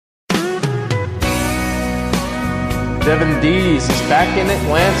Devin Dees is back in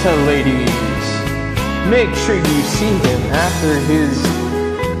Atlanta, ladies. Make sure you see him after his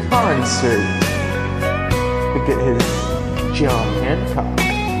concert. Look at his John Hancock.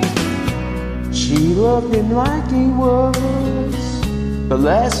 She loved him like he was the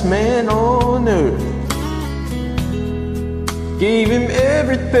last man on earth. Gave him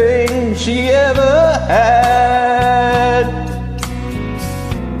everything she ever had.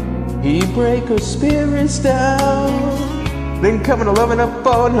 He'd break her spirits down, then come and loving up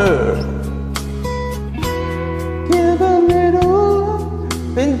on her. Give a little,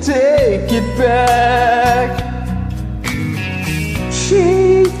 then take it back.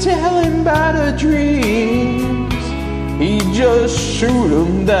 She'd tell him about her dreams, he'd just shoot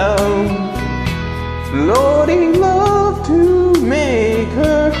them down. Lord, he loved to make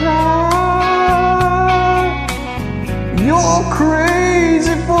her cry. You're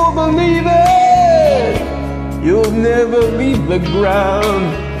crazy for believing you'll never leave the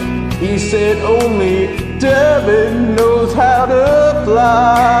ground. He said only Devin knows how to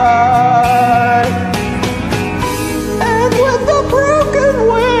fly. And with the broken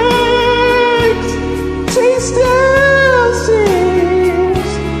wings, she still sings.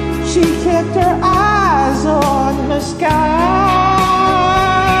 She kept her eyes on the sky.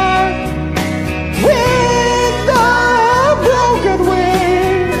 With the broken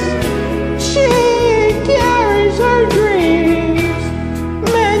wings, she carries her dreams.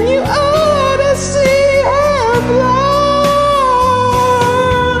 Man, you ought to see her fly.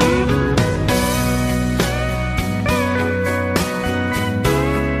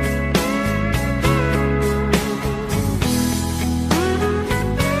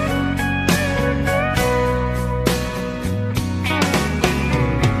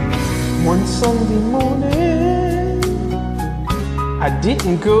 One Sunday morning, I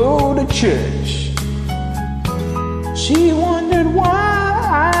didn't go to church. She wondered why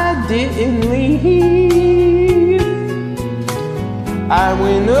I didn't leave. I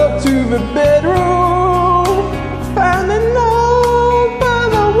went up to the bedroom, found a note by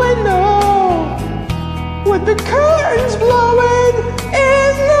the window, with the curtains blowing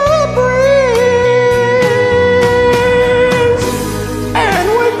in the breeze. And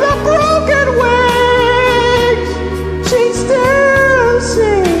with the broken wings, she still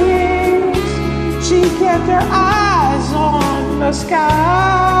sings. She kept her eyes on the sky.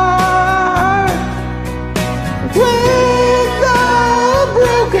 With the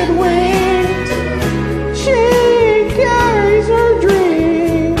broken wings, she carries her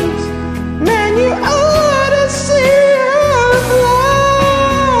dreams. Man, you ought to see her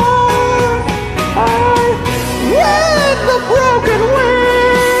fly. With the broken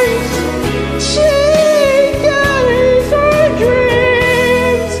wings, she carries her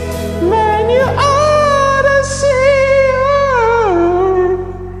dreams. Man, you ought to see her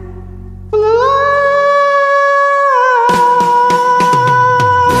fly.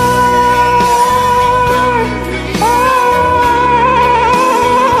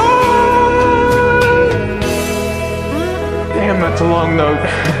 Damn, that's a long note.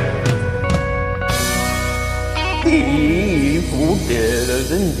 Evil dead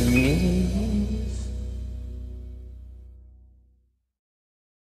as indeed.